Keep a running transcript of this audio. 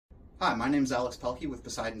Hi, my name is Alex Pelkey with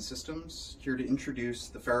Poseidon Systems, here to introduce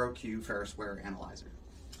the FerroQ ferrousware analyzer.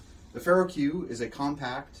 The FerroQ is a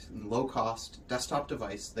compact and low-cost desktop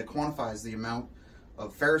device that quantifies the amount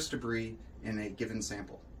of ferrous debris in a given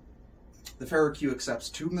sample. The FerroQ accepts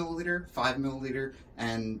 2 milliliter, 5 milliliter,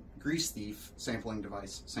 and grease thief sampling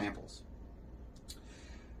device samples.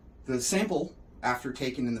 The sample, after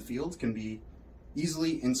taken in the field, can be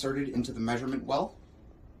easily inserted into the measurement well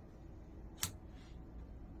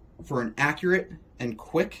for an accurate and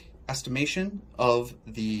quick estimation of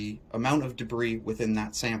the amount of debris within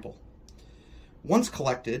that sample. Once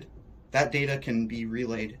collected, that data can be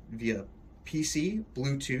relayed via PC,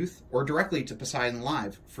 Bluetooth, or directly to Poseidon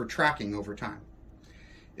Live for tracking over time.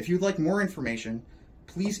 If you'd like more information,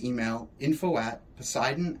 please email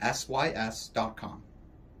info@poseidonsys.com.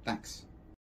 Thanks.